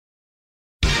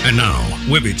And now,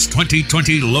 Wibbage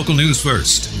 2020 Local News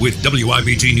First with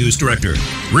WIBG News Director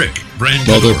Rick Brand.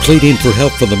 While they're pleading for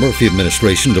help from the Murphy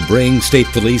administration to bring state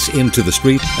police into the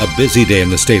street, a busy day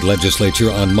in the state legislature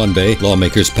on Monday.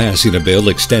 Lawmakers passing a bill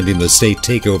extending the state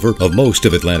takeover of most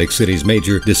of Atlantic City's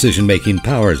major decision-making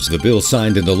powers. The bill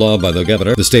signed into law by the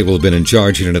governor. The state will have been in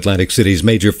charge in Atlantic City's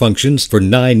major functions for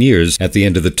 9 years at the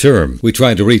end of the term. We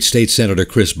tried to reach State Senator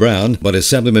Chris Brown, but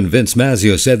Assemblyman Vince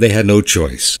Mazzio said they had no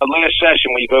choice. Last session,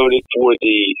 we voted for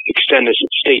the extended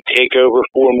state takeover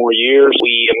 4 more years.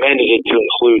 We amended it to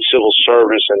include civil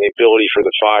service and the ability for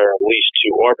the fire and police to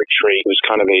arbitrate. It was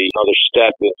kind of another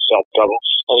step in self-governance.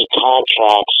 Any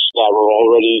contracts that were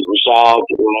already resolved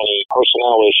or any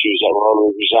personnel issues that were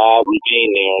already resolved remain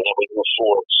there, and then we move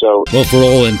forward. Well, for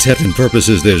all intent and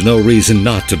purposes, there's no reason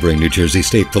not to bring New Jersey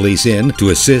State Police in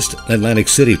to assist Atlantic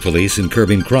City Police in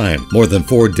curbing crime. More than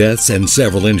 4 deaths and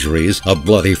several injuries, a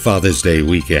bloody Father's Day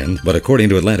weekend. But according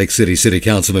to Atlantic City City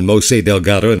Councilman Mose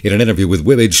Delgado in an interview with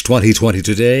Wibbage 2020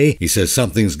 Today, he says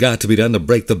something's got to be done to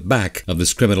break the back of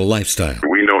this criminal lifestyle.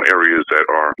 We know areas that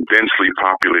are densely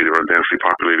populated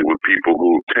with people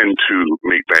who tend to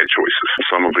make bad choices.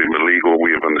 Some of them illegal,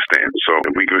 we understand. So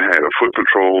if we could have a foot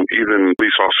patrol, even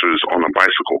police officers on a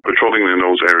bicycle, patrolling in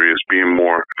those areas, being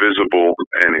more visible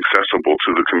and accessible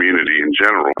to the community in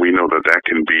general, we know that that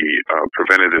can be a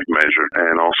preventative measure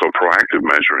and also a proactive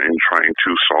measure in trying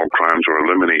to solve crimes or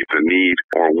eliminate the need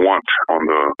or want on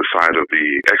the side of the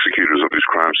executors of these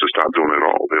crimes to stop doing it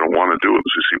all. They don't want to do it.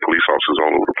 We see police officers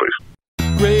all over the place.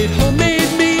 Great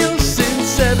homemade meals since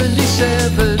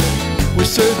 77. We're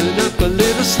serving up a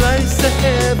little slice of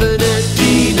heaven at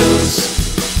Dino's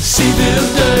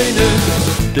Seaville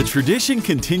Diner. The tradition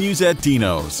continues at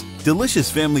Dino's. Delicious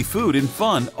family food and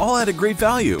fun, all at a great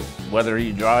value. Whether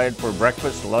you try it for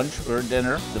breakfast, lunch, or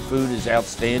dinner, the food is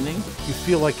outstanding. You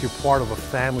feel like you're part of a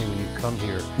family when you come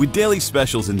here. With daily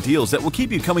specials and deals that will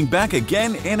keep you coming back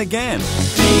again and again.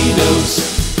 Dino's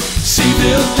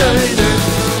Seaville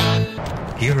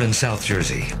Diner. Here in South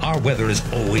Jersey, our weather is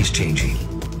always changing.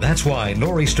 That's why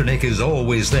Nor'easter Nick is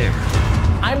always there.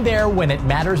 I'm there when it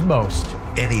matters most.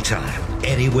 Anytime,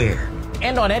 anywhere.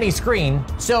 And on any screen,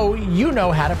 so you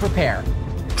know how to prepare.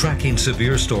 Tracking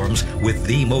severe storms with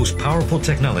the most powerful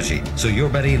technology, so you're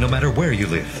ready no matter where you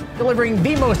live. Delivering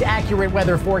the most accurate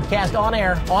weather forecast on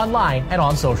air, online, and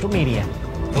on social media.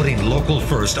 Putting local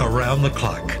first around the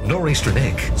clock. Nor'easter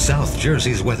Nick, South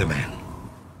Jersey's weatherman.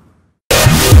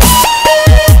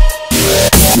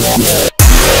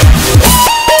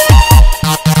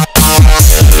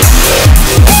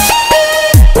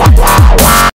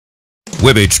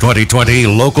 Wibbage 2020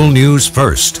 Local News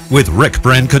First with Rick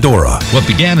Brancadora. What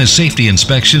began as safety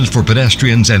inspections for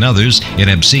pedestrians and others in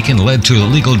Absecon led to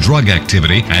illegal drug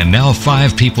activity, and now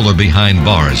 5 people are behind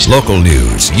bars. Local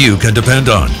news you can depend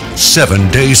on 7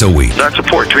 days a week. That's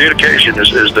important. Communication is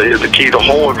the key. The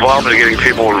whole involvement of getting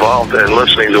people involved and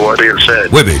listening to what's being said.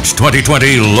 Wibbage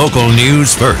 2020 Local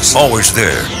News First. Always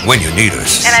there when you need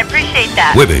us. And I appreciate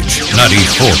that. Wibbage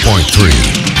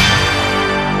 94.3.